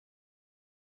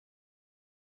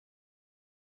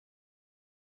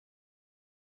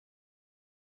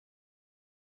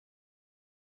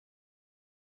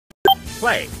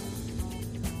Play.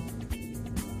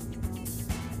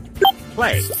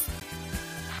 Play.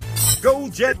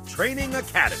 GoJet Training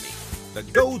Academy. The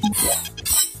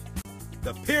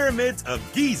Pyramids of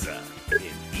Giza in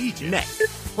Egypt. Next.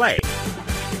 Play.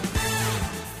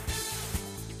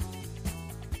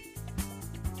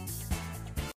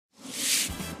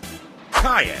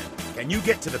 Cayenne, can you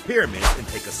get to the pyramids and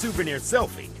take a souvenir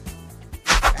selfie?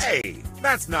 Hey,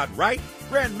 that's not right.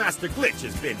 Grandmaster Glitch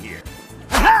has been here.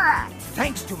 Ha!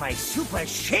 Thanks to my super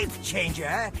shape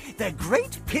changer, the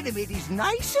Great Pyramid is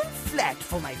nice and flat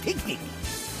for my picnic.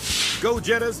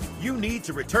 Go-Jetters, you need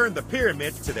to return the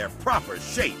pyramids to their proper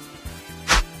shape.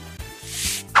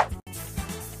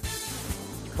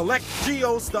 Collect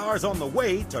Geo-Stars on the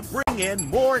way to bring in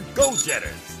more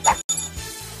Go-Jetters.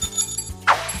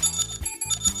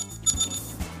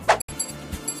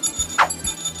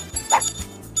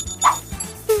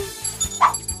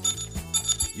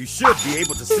 You should be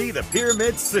able to see the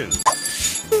pyramids soon.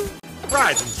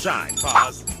 Rise and shine,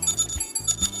 Paz.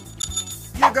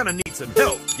 You're gonna need some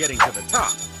help getting to the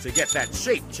top to get that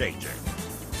shape changer.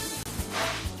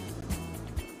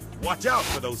 Watch out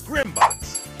for those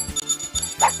Grimbots.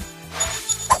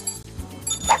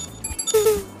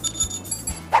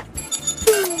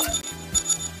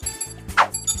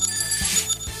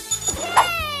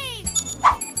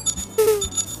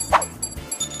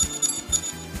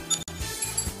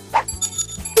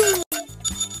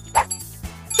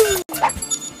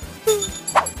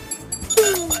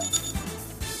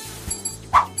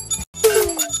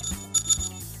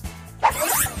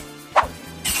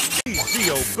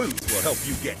 Geo boots will help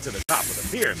you get to the top of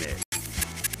the pyramid.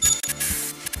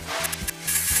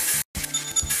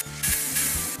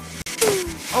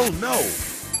 Oh no!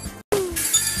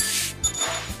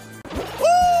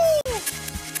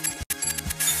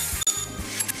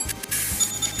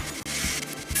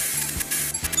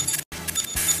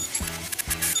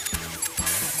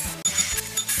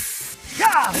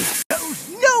 Ah, those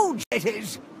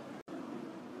no-jetters!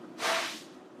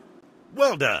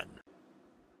 Well done.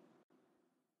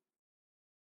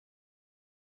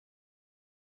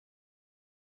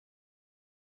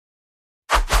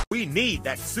 We need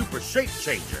that super shape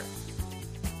changer.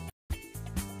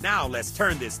 Now let's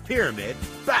turn this pyramid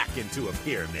back into a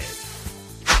pyramid.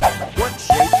 What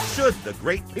shape should the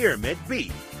Great Pyramid be?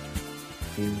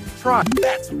 Try.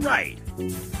 That's right.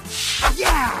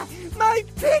 Yeah, my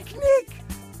picnic!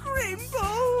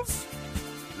 Grimballs!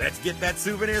 Let's get that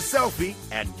souvenir selfie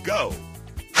and go.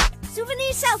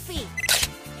 Souvenir selfie.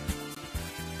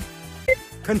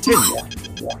 Continue.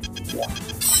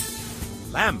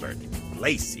 Lambert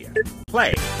Glacier.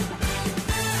 Play.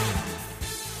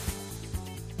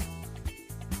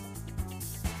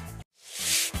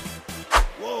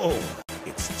 Whoa,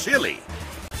 it's chilly.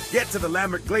 Get to the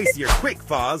Lambert Glacier quick,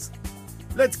 Foz.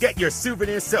 Let's get your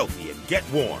souvenir selfie and get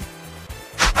warm.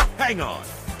 Hang on,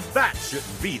 that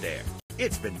shouldn't be there.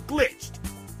 It's been glitched.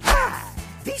 Ah,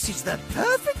 this is the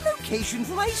perfect location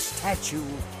for my statue.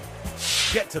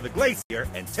 Get to the glacier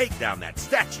and take down that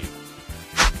statue.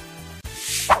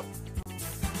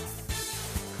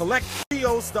 Collect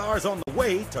Geo-Stars on the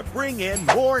way to bring in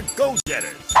more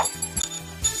Go-Jetters.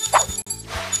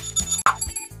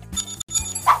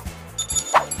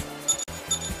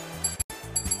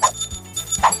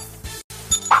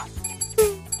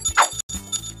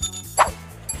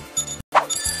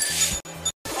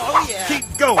 Oh yeah!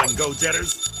 Keep going,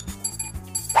 Go-Jetters.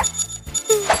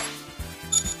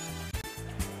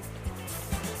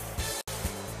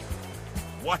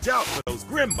 Watch out for those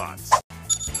Grimbots.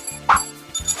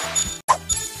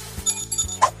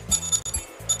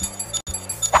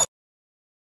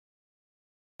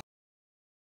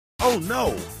 Oh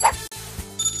no!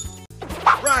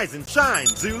 Rise and shine,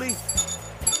 Zuli!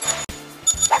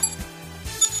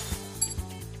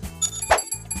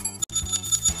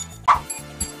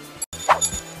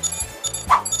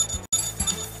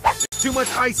 There's too much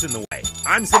ice in the way.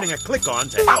 I'm sending a click-on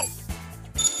to help.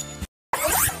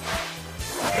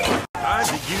 Time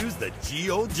to use the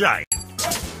Geo Giant.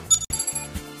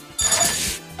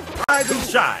 Rise and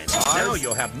shine. Now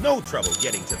you'll have no trouble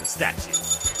getting to the statue.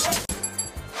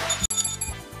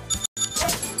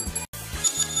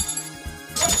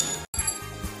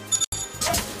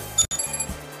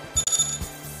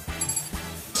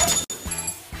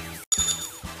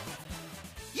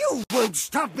 You won't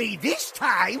stop me this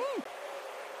time!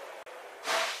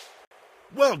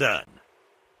 Well done.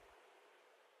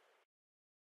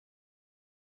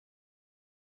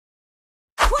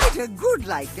 Quite a good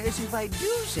likeness, if I do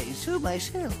say so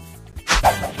myself.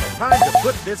 Time to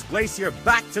put this glacier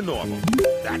back to normal.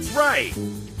 That's right.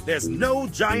 There's no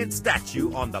giant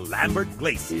statue on the Lambert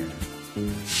Glacier.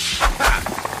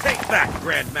 Ha! Take that,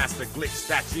 Grandmaster Glitch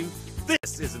statue.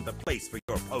 This isn't the place for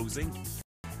your posing.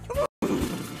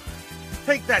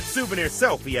 Take that souvenir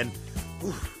selfie and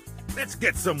let's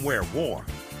get somewhere warm.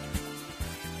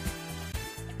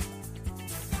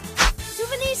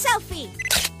 Souvenir selfie.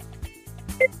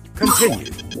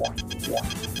 Continue.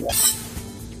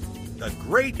 The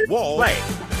Great Wall play.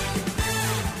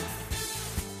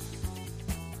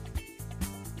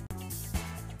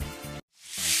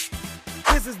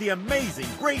 This is the amazing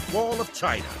Great Wall of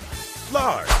China.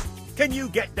 Lars, can you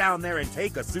get down there and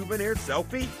take a souvenir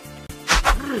selfie?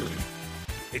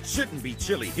 It shouldn't be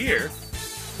chilly here.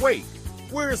 Wait,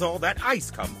 where's all that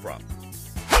ice come from?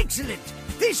 Excellent!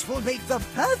 This will make the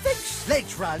perfect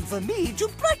sledge run for me to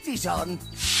practice on.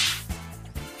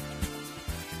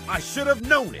 I should have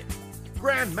known it.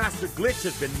 Grandmaster Glitch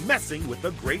has been messing with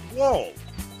the Great Wall.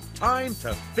 Time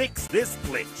to fix this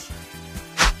glitch.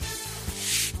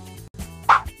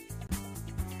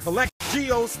 Collect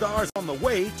Geo Stars on the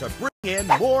way to bring in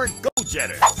more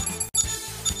Go-Jetters.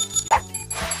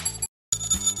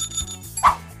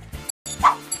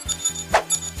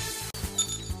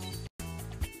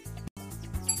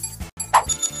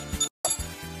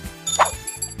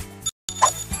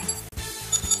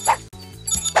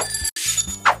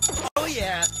 Oh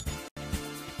yeah!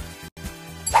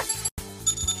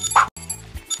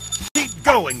 Keep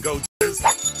going, Go-Jetters.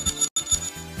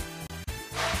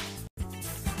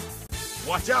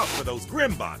 Watch out for those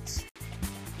Grimbots.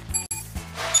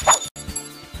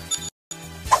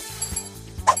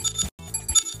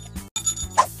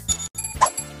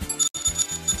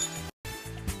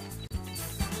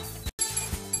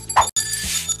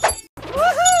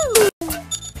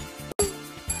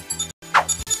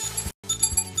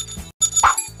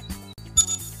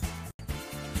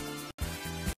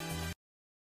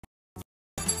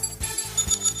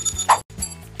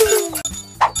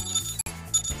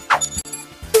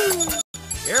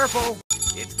 Careful,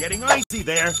 it's getting icy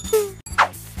there.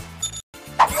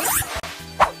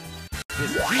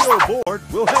 This Geo board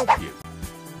will help you.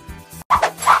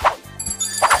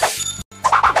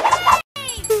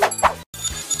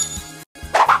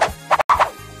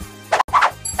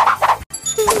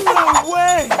 No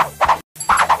way!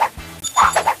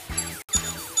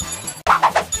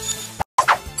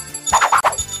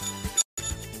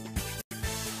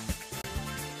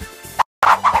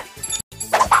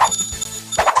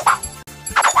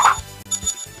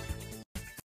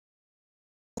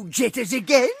 Jitters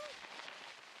again?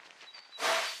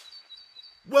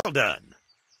 Well done.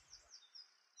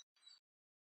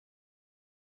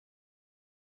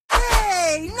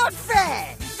 Hey, not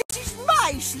fair! This is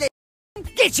my sled!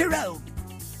 Get your own!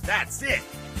 That's it.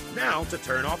 Now to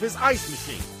turn off his ice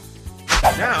machine.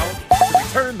 Now to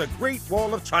return the Great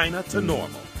Wall of China to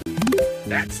normal.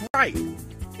 That's right.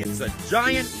 It's a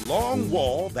giant long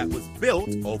wall that was built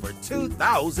over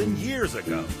 2,000 years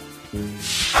ago.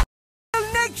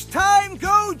 Next time,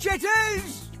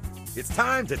 Go-Jetters! It's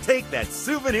time to take that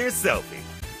souvenir selfie.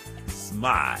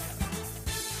 Smile.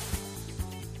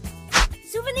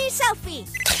 Souvenir selfie.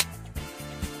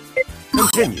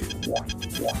 Continue.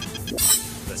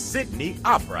 The Sydney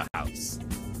Opera House.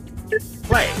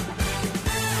 Play.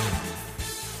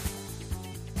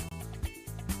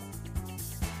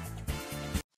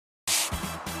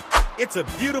 It's a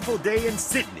beautiful day in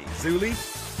Sydney, Zuli.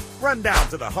 Run down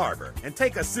to the harbor and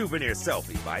take a souvenir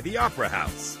selfie by the Opera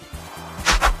House.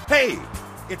 Hey,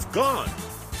 it's gone.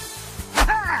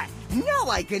 Ha! Now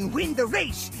I can win the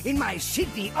race in my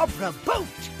Sydney Opera boat!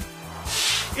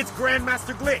 It's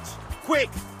Grandmaster Glitch. Quick,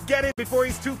 get him before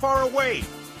he's too far away.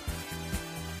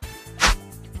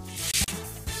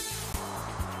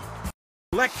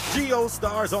 Collect Geo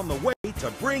Stars on the way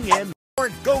to bring in more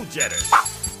Go-Jetters.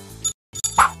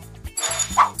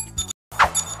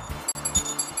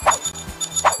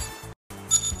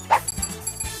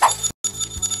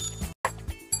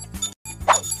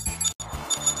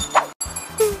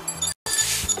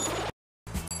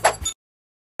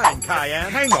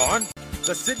 Cayenne, hang on.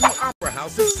 The Sydney Opera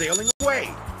House is sailing away.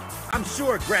 I'm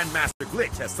sure Grandmaster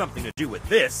Glitch has something to do with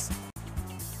this.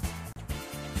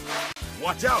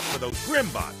 Watch out for those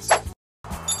Grimbots.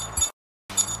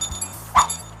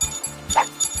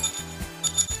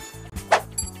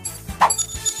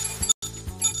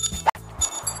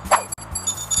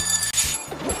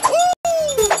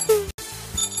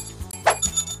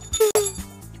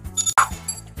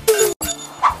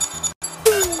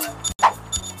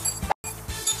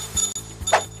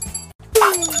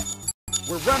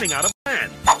 We're running out of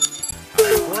land. Time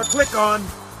for a click-on.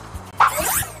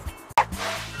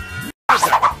 I've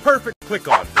got the perfect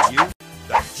click-on for you.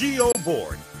 The Geo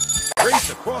board.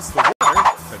 Race across the water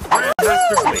to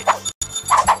Grandmaster Glitch.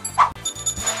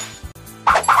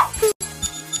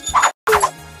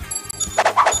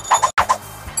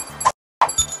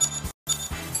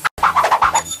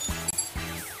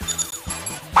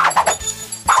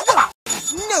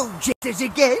 No jitters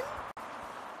again?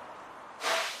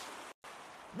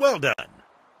 Well done.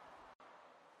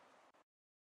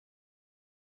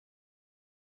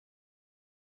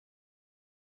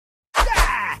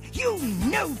 You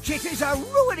no-jitters are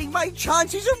ruining my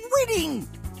chances of winning!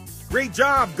 Great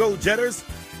job, Go-Jetters.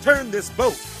 Turn this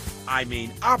boat, I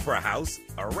mean Opera House,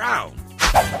 around.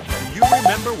 Do you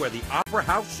remember where the Opera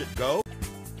House should go?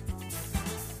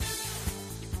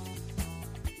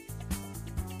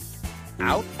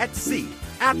 Out at sea,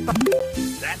 at the...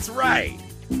 That's right.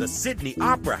 The Sydney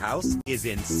Opera House is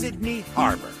in Sydney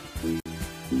Harbor.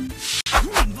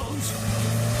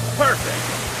 Perfect.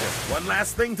 Just one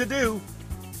last thing to do.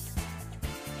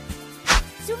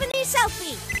 Souvenir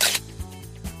selfie.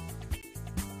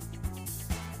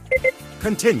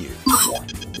 Continue.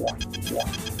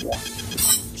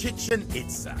 Chichen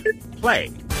Itza.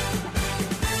 Play.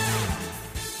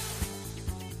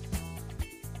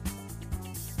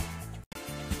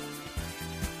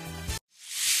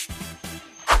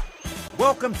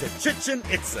 Welcome to Chichen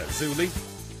Itza, Zuli.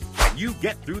 Can you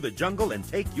get through the jungle and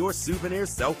take your souvenir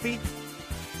selfie?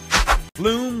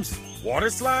 Flumes,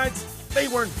 water slides, they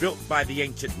weren't built by the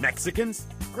ancient Mexicans.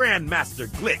 Grandmaster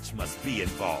Glitch must be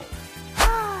involved.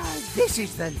 Ah, this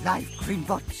is the life,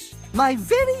 Grimbots. My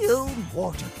very own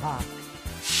water park.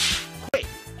 Quick,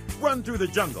 run through the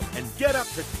jungle and get up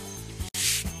to...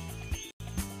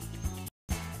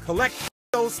 Collect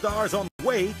those stars on the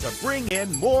way to bring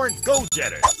in more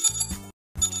Go-Jetters.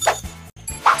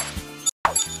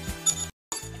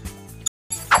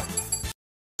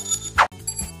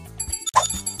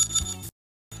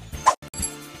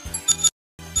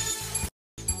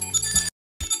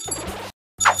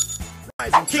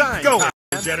 Rise and keep going,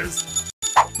 Go-Jetters.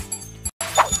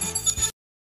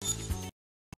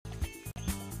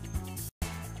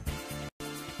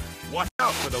 Watch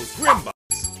out for those Grimbots.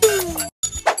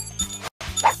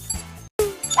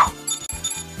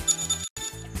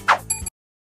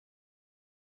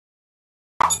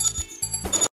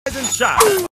 Rise and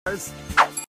shine, Mars.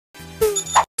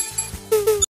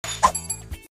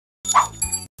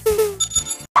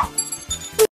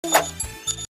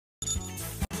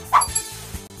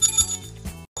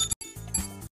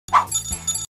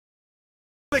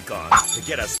 Click on to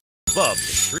get us above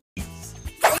the trees.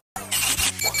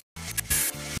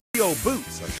 Geo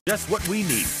boots are just what we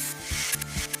need.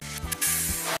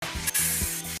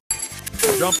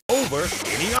 Jump over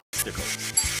any obstacles.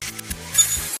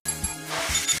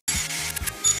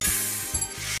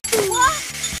 What?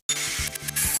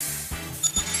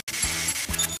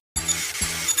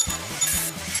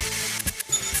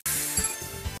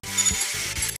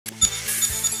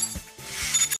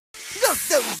 Not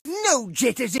those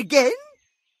no-jitters again?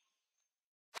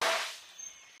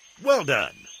 Well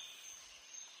done.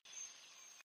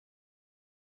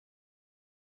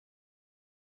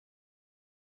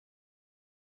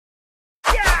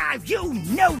 Yeah, you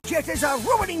no-jitters are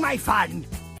ruining my fun!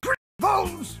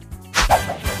 Grimballs!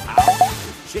 How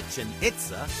Chichen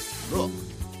Itza look?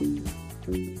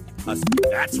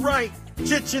 That's right.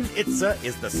 Chichen Itza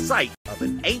is the site of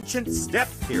an ancient step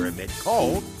pyramid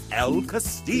called El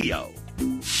Castillo.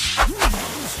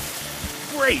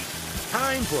 Great!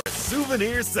 Time for a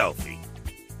souvenir selfie.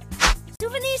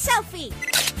 Souvenir selfie.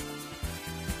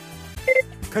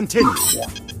 Continue.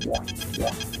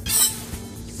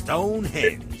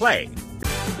 Stonehenge. Play.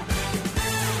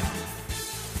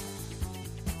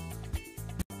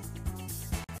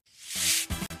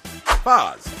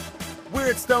 Pause. We're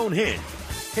at Stonehenge.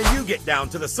 Can you get down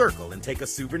to the circle and take a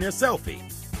souvenir selfie?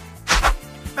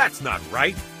 That's not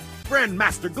right.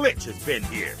 Grandmaster Glitch has been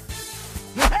here.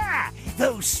 Ha!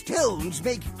 Those stones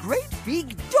make great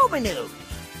big dominoes!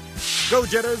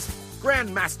 Go-Jetters,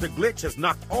 Grandmaster Glitch has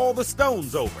knocked all the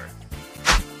stones over.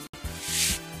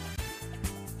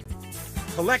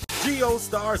 Collect Geo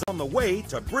stars on the way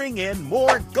to bring in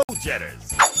more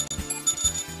Go-Jetters.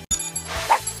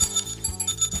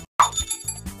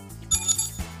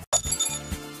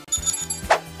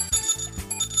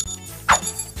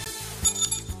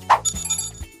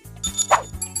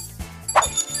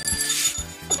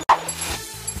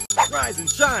 Rise and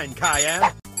shine,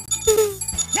 Cayenne.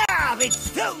 Now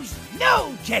it's those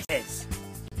no-jitters!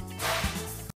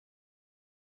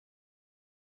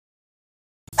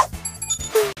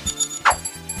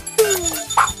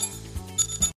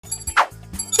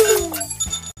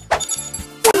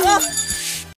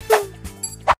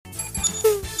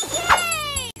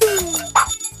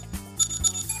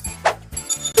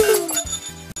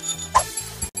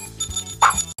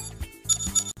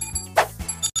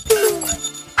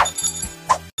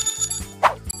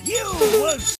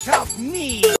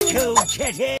 Me,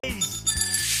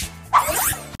 Go-Getters!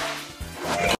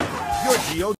 Your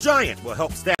Geo Giant will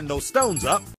help stand those stones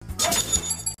up.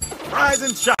 Rise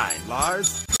and shine,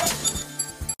 Lars.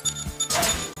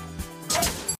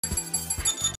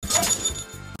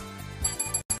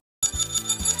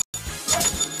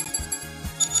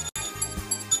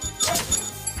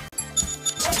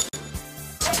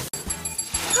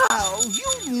 Oh,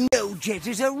 you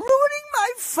no-jetters are ruining my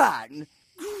fun.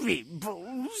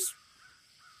 Gribbles.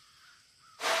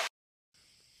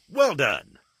 Well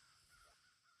done.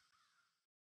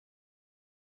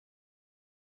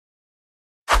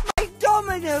 My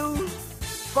dominoes!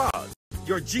 Foz,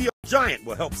 your Geo Giant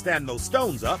will help stand those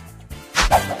stones up.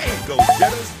 And Go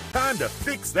Jetters, time to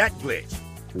fix that glitch.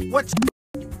 What?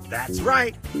 That's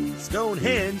right.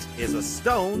 Stonehenge is a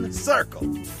stone circle.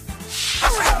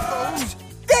 Gribbles!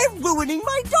 They're ruining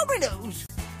my dominoes!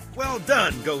 Well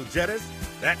done, Go Jetters.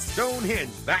 That's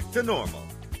Stonehenge back to normal.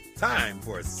 Time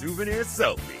for a souvenir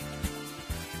selfie.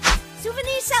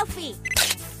 Souvenir selfie.